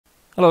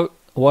Hello.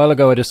 A while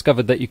ago I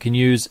discovered that you can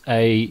use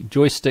a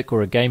joystick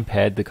or a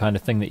gamepad, the kind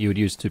of thing that you would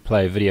use to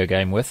play a video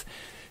game with,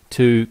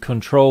 to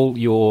control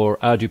your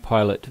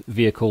ArduPilot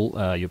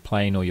vehicle, your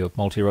plane or your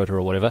multi-rotor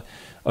or whatever,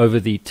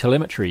 over the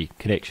telemetry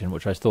connection,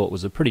 which I thought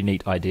was a pretty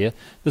neat idea.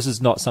 This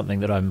is not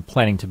something that I'm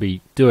planning to be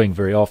doing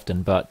very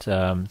often, but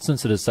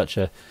since it is such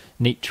a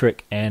neat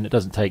trick and it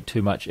doesn't take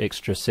too much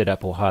extra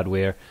setup or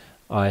hardware,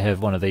 I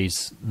have one of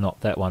these, not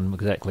that one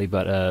exactly,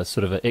 but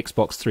sort of an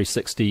Xbox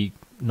 360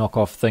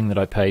 knockoff thing that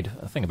I paid,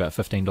 I think about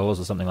 $15 or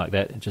something like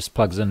that. It just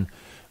plugs in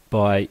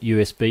by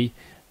USB.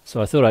 So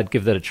I thought I'd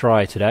give that a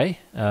try today,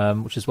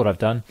 which is what I've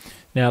done.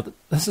 Now,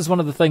 this is one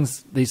of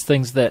these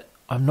things that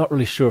I'm not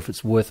really sure if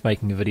it's worth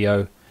making a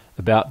video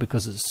about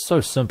because it's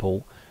so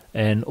simple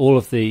and all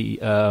of the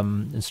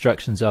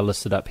instructions are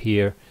listed up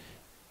here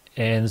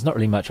and there's not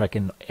really much I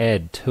can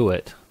add to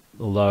it,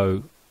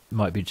 although it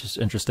might be just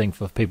interesting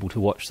for people to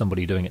watch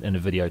somebody doing it in a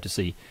video to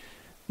see,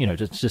 you know,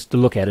 just to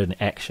look at it in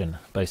action,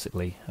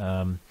 basically.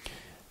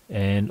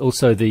 And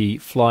also the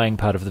flying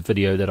part of the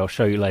video that I'll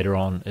show you later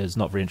on is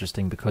not very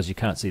interesting because you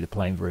can't see the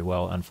plane very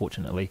well,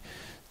 unfortunately.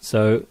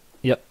 So,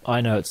 yep, I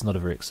know it's not a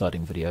very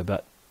exciting video,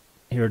 but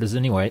here it is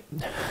anyway.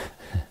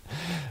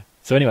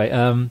 So anyway,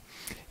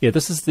 yeah,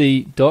 this is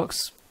the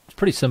docs. It's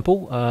pretty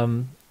simple.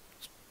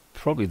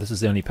 Probably this is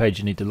the only page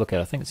you need to look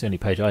at. I think it's the only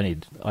page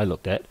I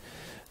looked at.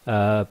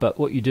 But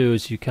what you do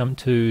is you come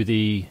to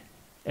the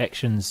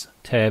Actions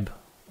tab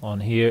on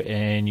here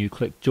and you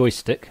click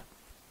Joystick.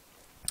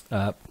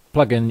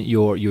 Plug in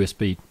your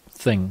USB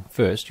thing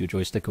first, your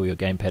joystick or your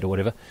gamepad or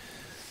whatever,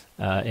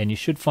 and you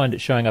should find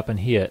it showing up in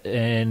here,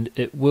 and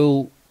it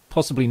will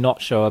possibly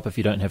not show up if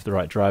you don't have the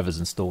right drivers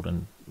installed,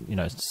 and you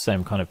know, it's the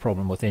same kind of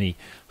problem with any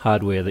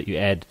hardware that you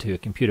add to a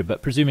computer,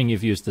 but presuming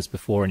you've used this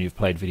before and you've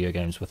played video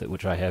games with it,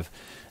 which I have,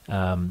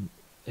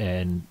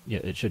 and yeah,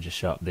 it should just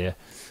show up there.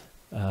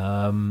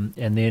 And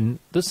then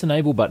this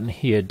enable button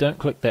here, don't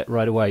click that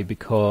right away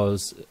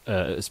because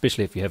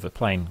especially if you have a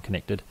plane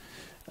connected,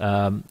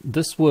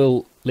 this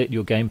will let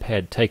your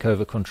gamepad take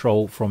over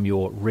control from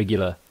your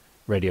regular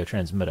radio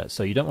transmitter.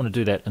 So you don't want to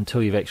do that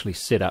until you've actually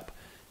set up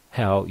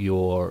how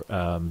your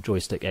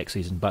joystick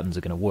axes and buttons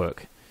are going to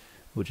work,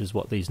 which is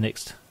what these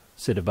next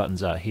set of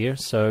buttons are here.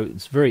 So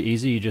it's very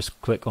easy. You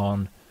just click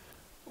on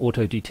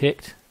auto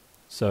detect.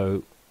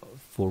 So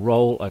for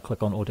roll, I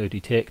click on auto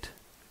detect,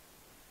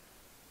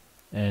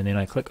 and then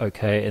I click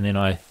OK, and then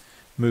I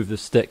move the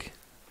stick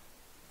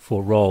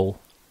for roll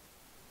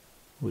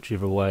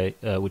whichever way,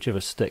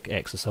 whichever stick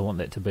axis I want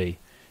that to be,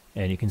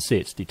 and you can see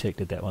it's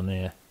detected that one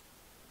there.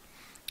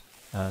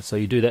 So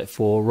you do that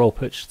for roll,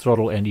 pitch,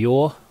 throttle, and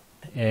yaw,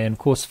 and of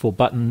course for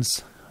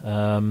buttons,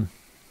 you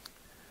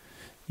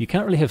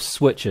can't really have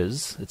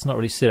switches. It's not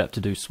really set up to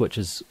do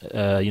switches,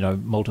 you know,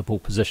 multiple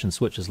position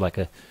switches like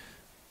a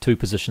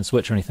 2-position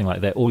switch or anything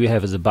like that. All you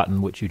have is a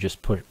button which you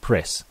just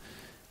press.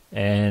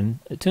 And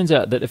it turns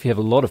out that if you have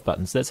a lot of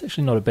buttons, that's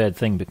actually not a bad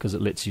thing because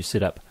it lets you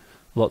set up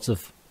lots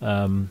of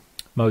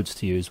modes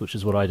to use, which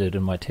is what I did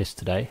in my test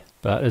today.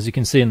 But as you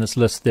can see in this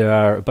list, there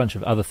are a bunch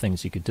of other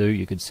things you could do.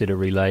 You could set a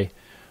relay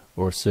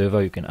or a servo.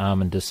 You can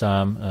arm and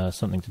disarm,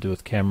 something to do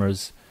with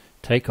cameras,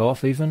 take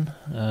off even.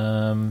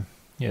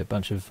 Yeah, a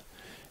bunch of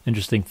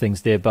interesting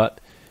things there, but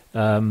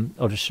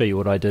I'll just show you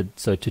what I did.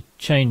 So to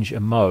change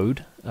a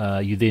mode,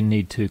 you then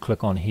need to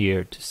click on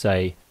here to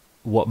say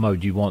what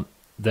mode you want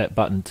that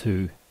button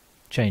to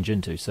change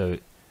into. So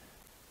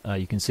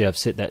you can see I've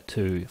set that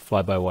to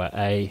fly-by-wire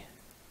A.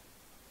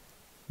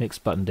 Next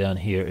button down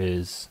here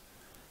is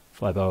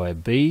fly-by-wire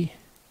B.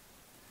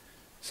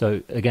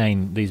 So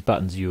again, these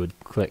buttons you would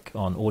click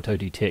on auto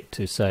detect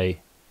to say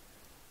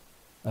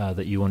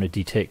that you want to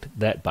detect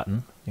that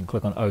button, then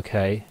click on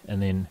OK,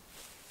 and then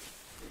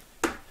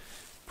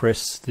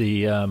press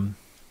the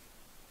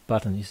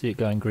button. You see it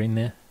going green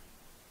there?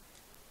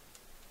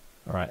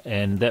 Alright,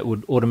 and that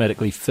would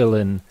automatically fill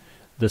in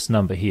this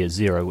number here,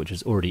 0, which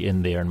is already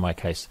in there in my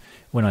case.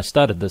 When I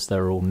started this, they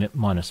were all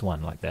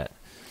 -1 like that.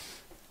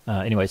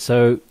 Anyway,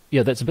 so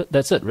yeah,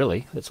 that's it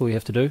really. That's all you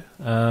have to do.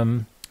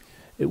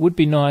 It would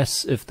be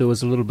nice if there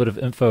was a little bit of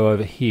info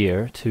over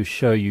here to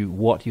show you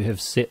what you have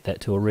set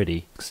that to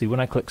already. See, when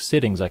I click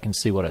settings, I can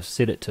see what I've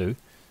set it to.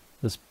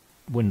 This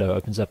window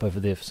opens up over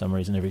there for some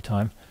reason every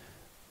time.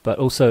 But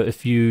also,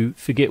 if you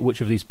forget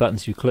which of these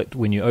buttons you clicked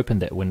when you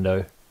opened that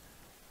window,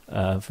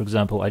 for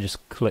example, I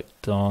just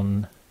clicked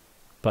on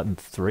button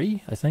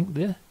 3, I think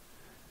there.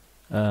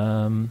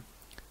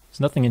 There's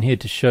nothing in here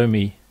to show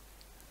me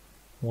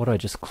what I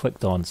just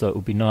clicked on, so it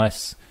would be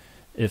nice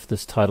if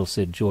this title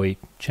said Joy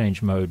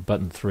Change Mode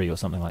button 3 or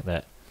something like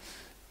that.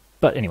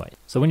 But anyway,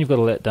 so when you've got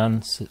all that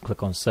done,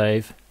 click on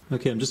Save.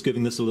 Okay, I'm just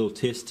giving this a little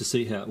test to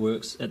see how it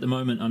works. At the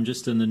moment, I'm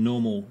just in the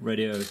normal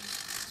radio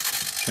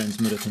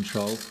transmitter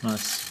control.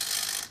 Nice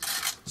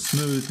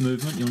smooth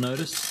movement, you'll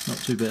notice, not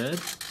too bad.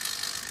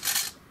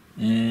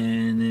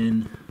 And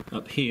then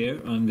up here,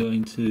 I'm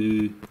going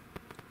to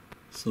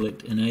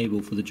select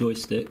Enable for the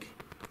joystick.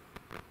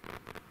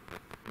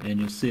 And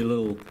you'll see a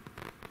little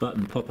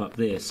button pop up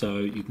there, so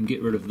you can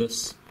get rid of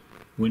this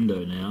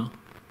window now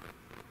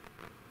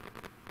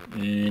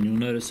And you'll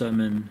notice I'm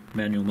in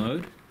manual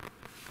mode.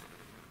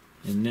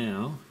 And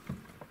now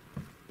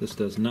this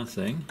does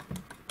nothing,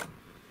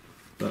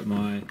 but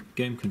my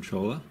game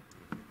controller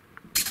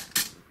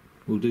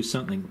will do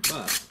something.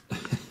 But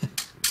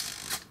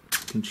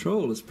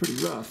control is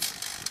pretty rough.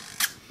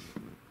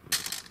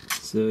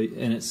 So,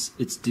 and it's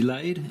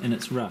delayed and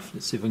it's rough.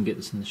 Let's see if I can get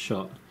this in the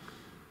shot.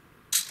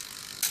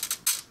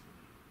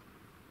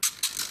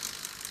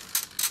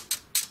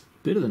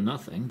 Better than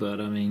nothing,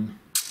 but I mean,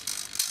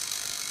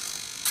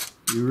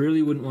 you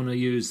really wouldn't want to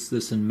use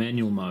this in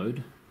manual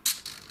mode.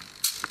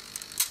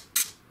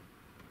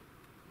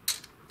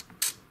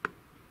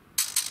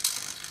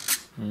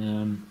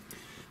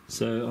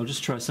 So I'll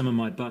just try some of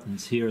my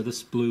buttons here.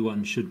 This blue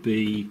one should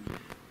be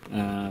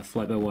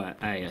fly-by-wire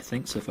A, I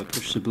think. So if I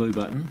push the blue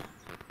button,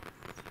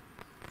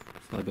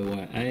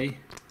 fly-by-wire A.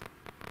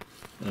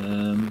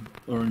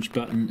 Orange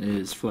button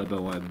is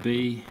fly-by-wire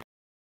B.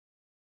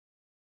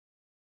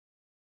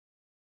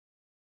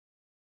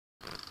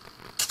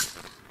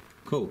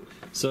 Cool.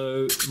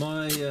 So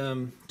my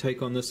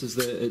take on this is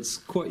that it's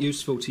quite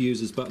useful to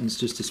use as buttons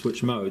just to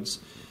switch modes.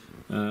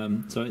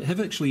 So I have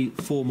actually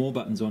 4 more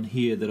buttons on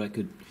here that I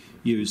could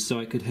use. So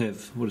I could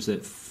have, what is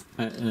that,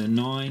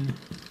 9.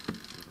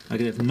 I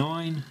could have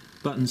 9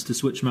 buttons to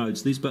switch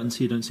modes. These buttons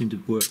here don't seem to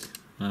work,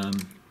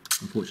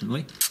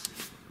 unfortunately.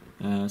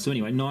 So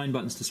anyway, 9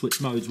 buttons to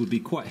switch modes would be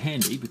quite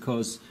handy,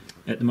 because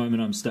at the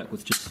moment I'm stuck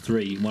with just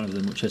 3, one of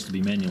them which has to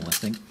be manual, I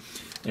think.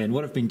 And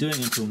what I've been doing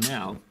until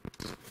now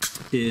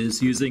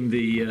is using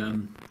the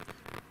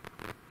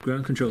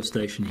ground control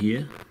station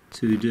here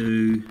to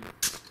do,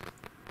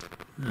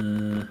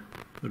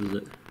 what is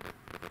it,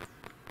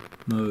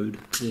 mode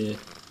there.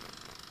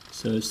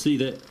 So see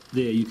that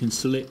there, you can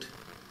select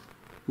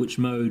which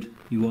mode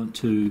you want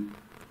to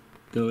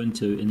go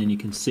into, and then you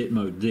can set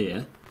mode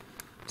there.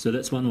 So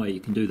that's one way you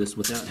can do this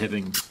without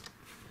having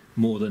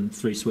more than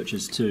 3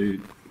 switches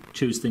to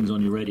choose things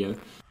on your radio.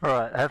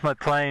 Alright, I have my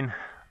plane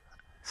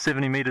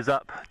 70 meters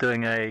up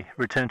doing a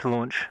return to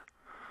launch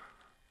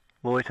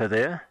loiter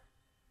there.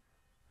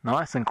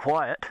 Nice and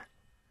quiet.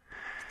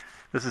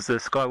 This is the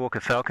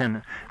Skywalker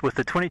Falcon with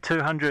the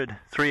 2200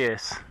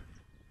 3S.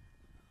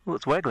 Oh,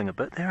 it's waggling a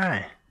bit there,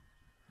 eh?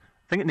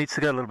 I think it needs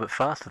to go a little bit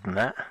faster than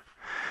that.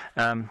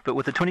 But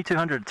with the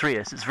 2200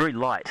 3S, it's very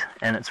light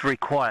and it's very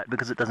quiet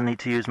because it doesn't need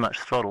to use much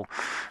throttle.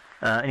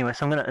 Anyway,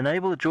 so I'm going to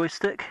enable the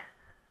joystick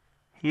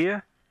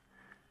here,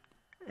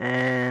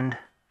 and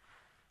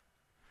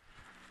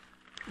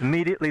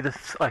immediately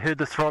I heard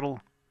the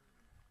throttle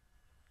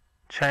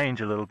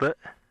change a little bit,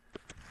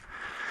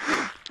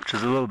 which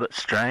is a little bit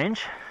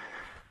strange.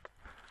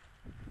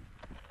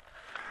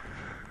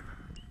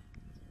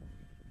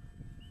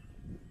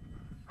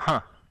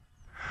 Huh.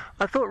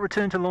 I thought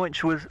return to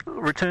launch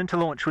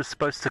was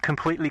supposed to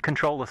completely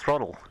control the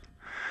throttle,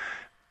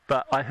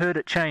 but I heard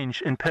it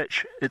change in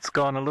pitch. It's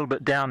gone a little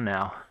bit down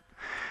now,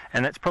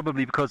 and that's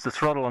probably because the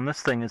throttle on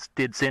this thing is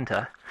dead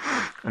center,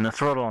 and the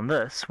throttle on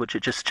this, which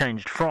it just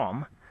changed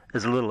from,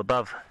 is a little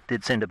above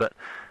dead center. But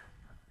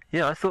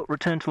yeah, I thought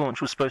return to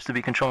launch was supposed to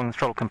be controlling the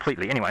throttle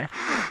completely. Anyway,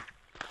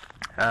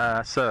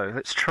 so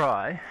let's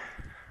try.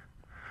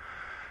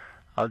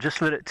 I'll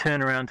just let it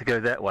turn around to go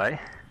that way,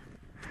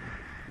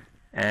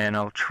 and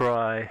I'll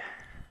try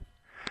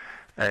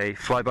a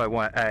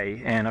fly-by-wire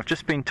A, and I've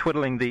just been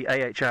twiddling the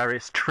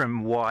AHRS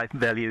trim Y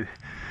value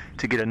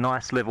to get a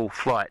nice level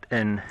flight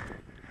in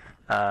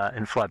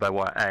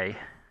fly-by-wire A.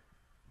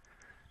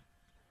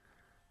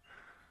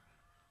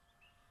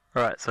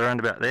 Alright, so around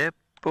about there,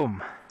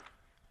 boom.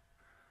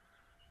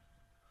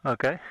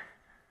 Okay.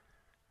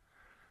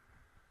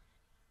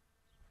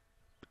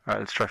 Alright,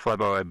 let's try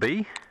fly-by-wire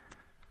B.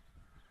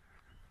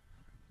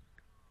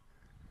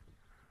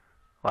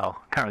 Wow,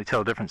 can't really tell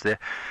the difference there.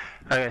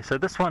 Okay, so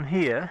this one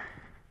here,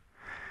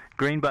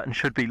 green button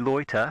should be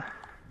loiter.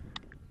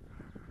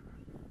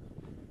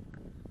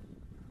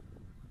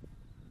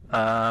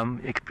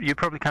 You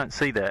probably can't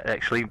see that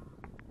actually.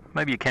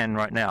 Maybe you can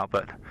right now,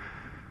 but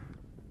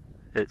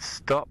it's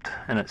stopped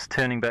and it's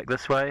turning back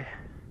this way.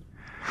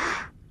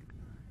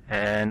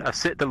 And I've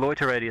set the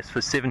loiter radius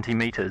for 70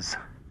 meters.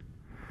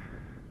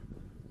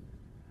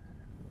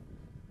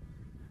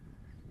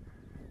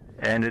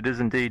 And it is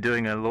indeed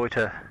doing a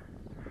loiter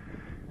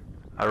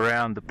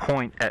around the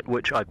point at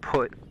which I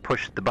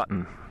pushed the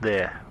button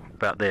there,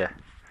 about there.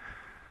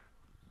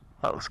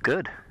 That looks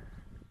good.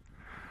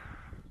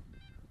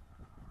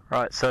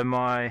 Right, so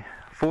my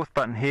 4th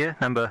button here,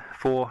 number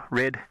 4,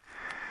 red,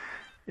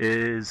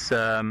 is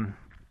a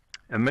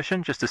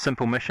mission, just a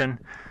simple mission.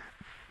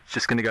 It's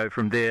just going to go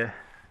from there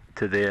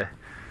to there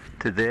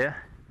to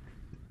there.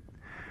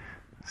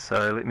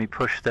 So let me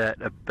push that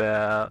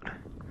about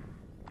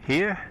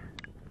here.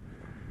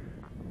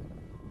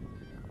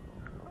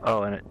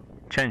 Oh, and it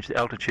changed the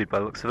altitude by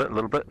the looks of it a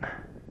little bit.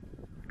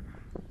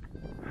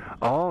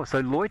 Oh, so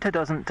loiter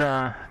doesn't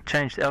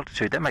change the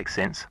altitude. That makes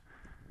sense.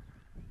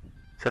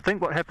 So I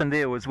think what happened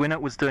there was when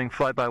it was doing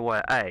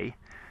fly-by-wire A,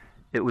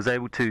 it was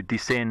able to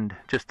descend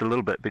just a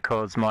little bit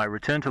because my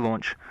return to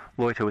launch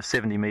loiter was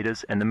 70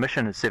 meters and the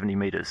mission is 70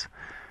 meters.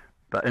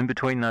 but in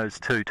between those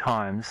 2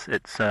 times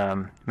it's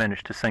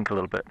managed to sink a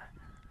little bit.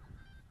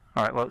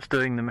 Alright, well, it's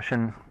doing the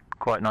mission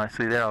quite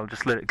nicely there. I'll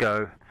just let it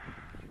go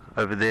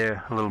over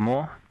there a little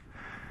more,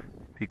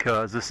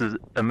 because this is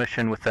a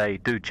mission with a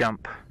do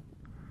jump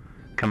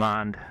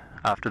command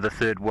after the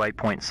 3rd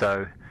waypoint,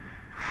 so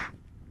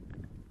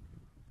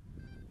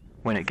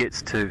when it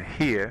gets to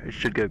here it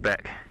should go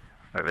back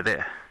over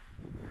there.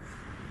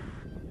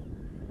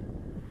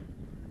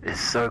 It's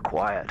so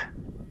quiet.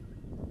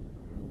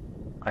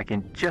 I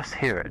can just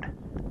hear it.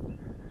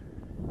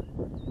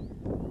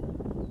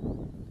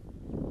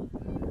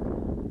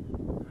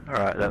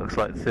 Alright, that looks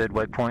like the 3rd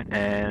waypoint,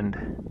 and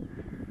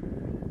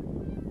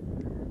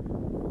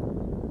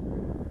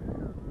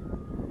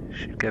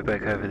should go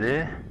back over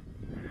there.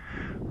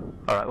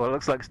 Alright, well, it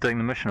looks like it's doing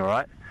the mission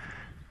alright.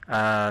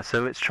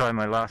 So let's try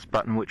my last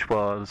button, which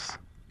was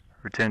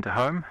return to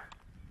home.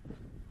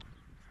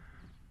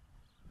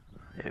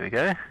 There we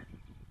go.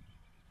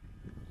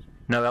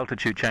 No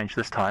altitude change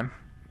this time,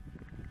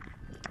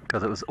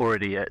 because it was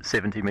already at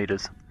 70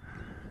 meters.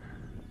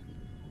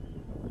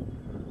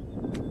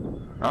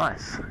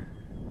 Nice.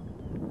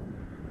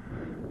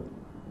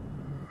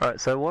 Right,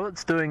 so while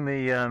it's doing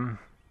the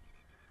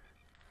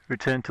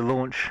return to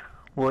launch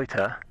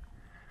loiter,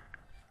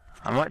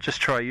 I might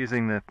just try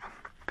using the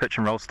pitch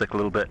and roll stick a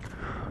little bit,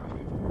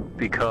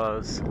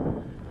 because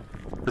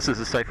this is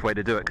a safe way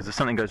to do it, because if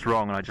something goes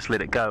wrong and I just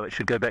let it go, it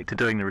should go back to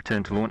doing the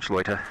return to launch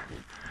loiter.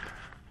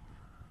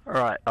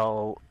 Alright,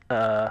 I'll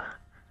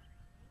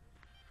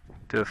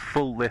do a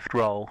full left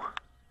roll.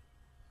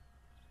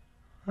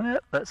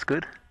 Yep, that's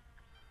good.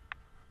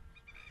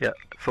 Yep,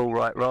 full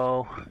right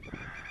roll.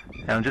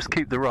 And I'll just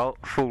keep the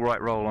full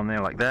right roll on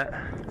there like that.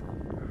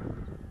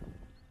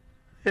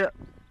 Yep,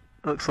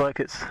 looks like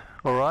it's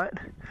alright.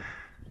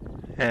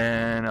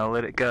 And I'll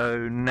let it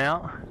go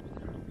now.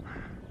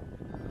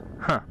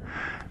 Huh.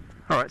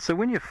 Alright, so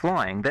when you're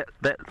flying,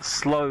 that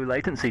slow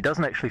latency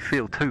doesn't actually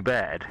feel too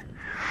bad,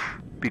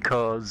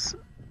 because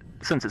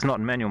since it's not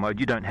in manual mode,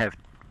 you don't have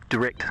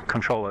direct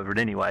control over it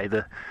anyway.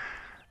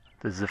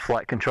 There's a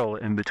flight controller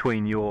in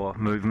between your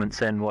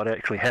movements and what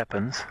actually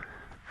happens.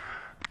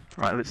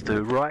 Right, let's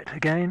do right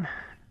again.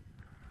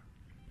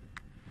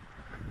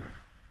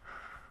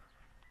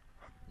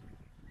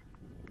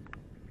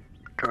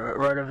 Draw it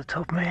right over the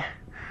top of me.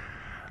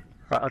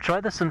 Right, I'll try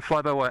this in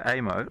fly-by-wire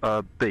A mode,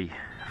 B.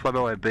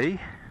 Fly-by-wire B.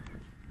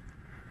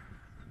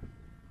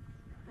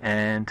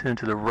 And turn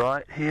to the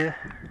right here.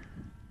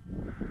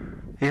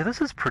 Yeah,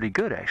 this is pretty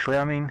good actually.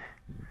 I mean,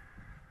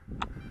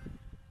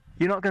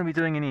 you're not going to be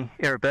doing any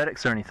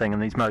aerobatics or anything in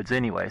these modes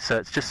anyway, so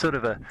it's just sort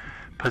of a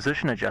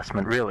position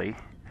adjustment really.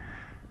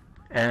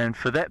 And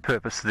for that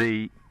purpose,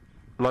 the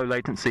low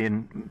latency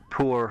and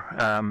poor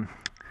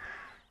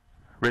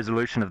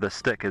resolution of the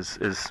stick is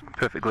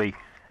perfectly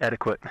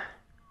adequate.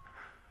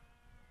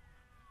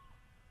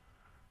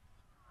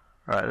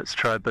 Right, let's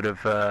try a bit of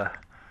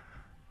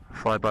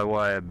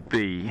fly-by-wire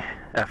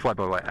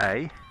fly-by-wire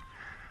A.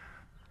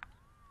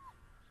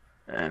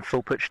 And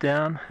full pitch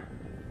down.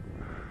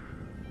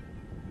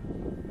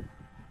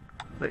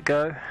 Let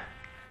go.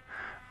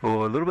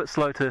 Or a little bit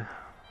slow to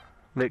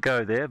let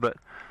go there, but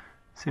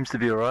seems to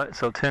be alright.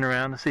 So I'll turn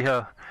around and see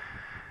how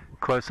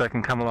close I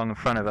can come along in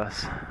front of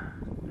us.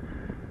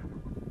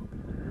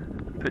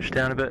 Pitch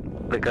down a bit,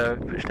 let go,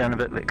 pitch down a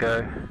bit, let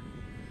go.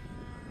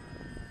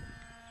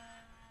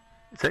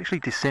 It's actually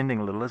descending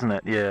a little, isn't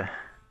it? Yeah.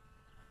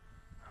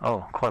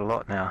 Oh, quite a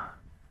lot now.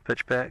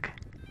 Pitch back.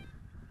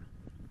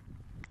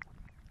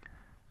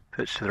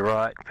 Pitch to the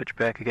right, pitch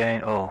back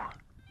again. Oh,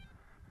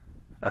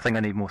 I think I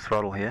need more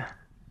throttle here.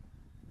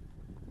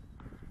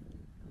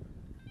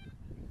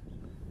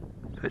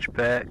 Pitch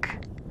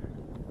back.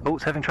 Oh,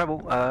 it's having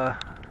trouble.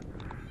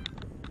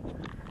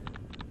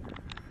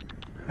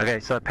 Okay,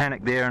 so I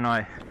panicked there and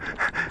I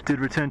did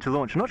return to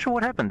launch. I'm not sure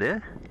what happened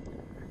there.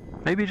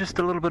 Maybe just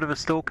a little bit of a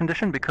stall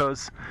condition,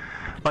 because,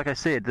 like I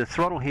said, the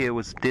throttle here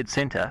was dead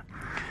center.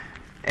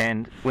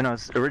 And when I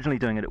was originally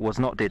doing it, it was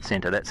not dead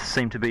center. That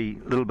seemed to be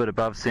a little bit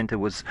above center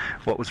was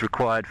what was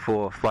required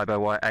for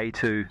fly-by-wire A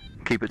to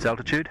keep its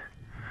altitude.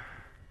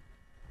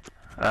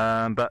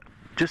 But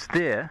just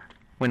there,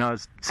 when I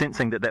was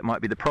sensing that might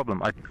be the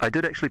problem, I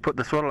did actually put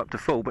the throttle up to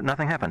full, but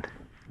nothing happened.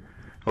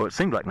 Or it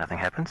seemed like nothing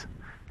happened.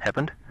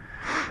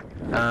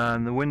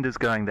 The wind is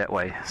going that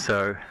way,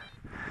 so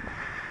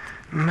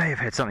may have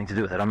had something to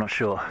do with it, I'm not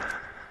sure.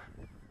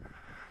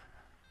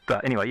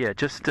 But anyway, yeah,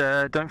 just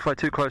don't fly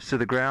too close to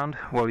the ground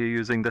while you're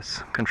using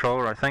this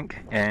controller, I think,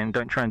 and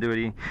don't try and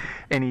do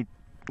any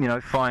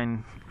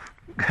fine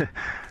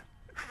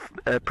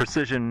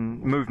precision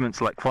movements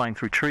like flying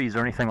through trees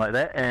or anything like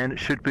that, and it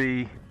should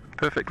be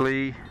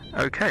perfectly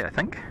okay, I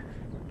think.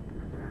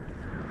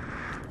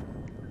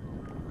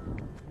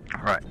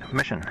 Right,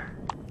 mission.